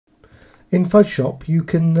In Photoshop you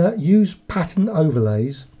can use pattern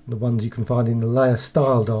overlays, the ones you can find in the layer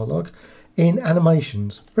style dialog, in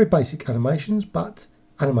animations. Very basic animations, but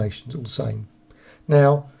animations all the same.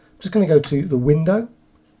 Now I'm just going to go to the window,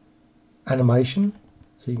 animation,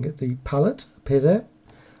 so you can get the palette appear there,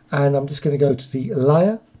 and I'm just going to go to the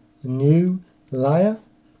layer, new layer,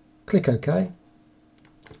 click OK,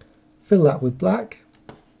 fill that with black,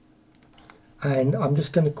 and I'm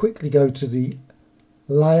just going to quickly go to the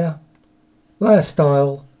layer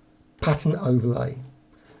style pattern overlay,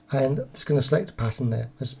 and I'm just going to select a pattern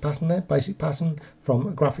there. There's a pattern there, basic pattern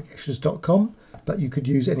from graphicextras.com, but you could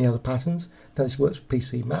use any other patterns. Now this works with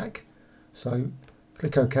PC, Mac, so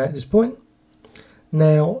click OK at this point.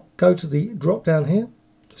 Now go to the drop down here,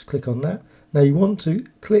 just click on that. Now you want to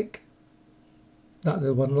click that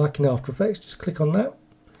little one like in After Effects, just click on that.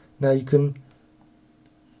 Now you can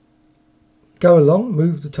go along,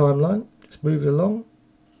 move the timeline, just move it along,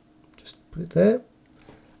 just put it there,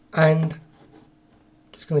 and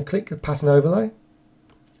just going to click the pattern overlay.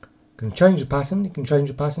 You can change the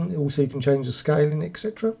pattern, also you can change the scaling,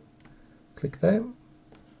 etc. Click there, going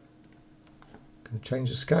to change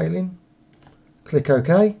the scaling, click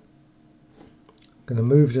OK. I'm going to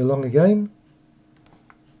move it along again.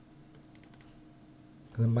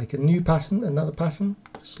 I'm going to make a new pattern, another pattern,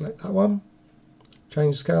 just select that one,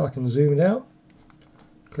 change the scale, I can zoom it out,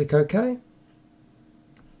 click OK.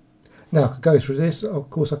 Now I could go through this, of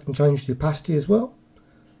course I can change the opacity as well,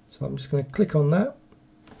 so I'm just going to click on that,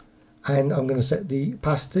 and I'm going to set the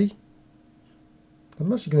opacity.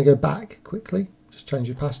 I'm actually going to go back quickly, just change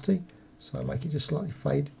the opacity, so I make it just slightly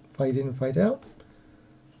fade in and fade out.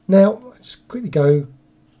 Now I just quickly go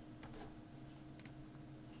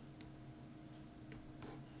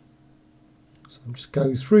and just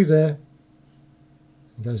go through there,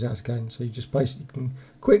 and goes out again. So you just basically can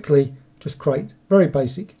quickly just create very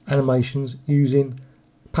basic animations using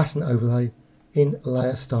pattern overlay in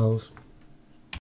layer styles.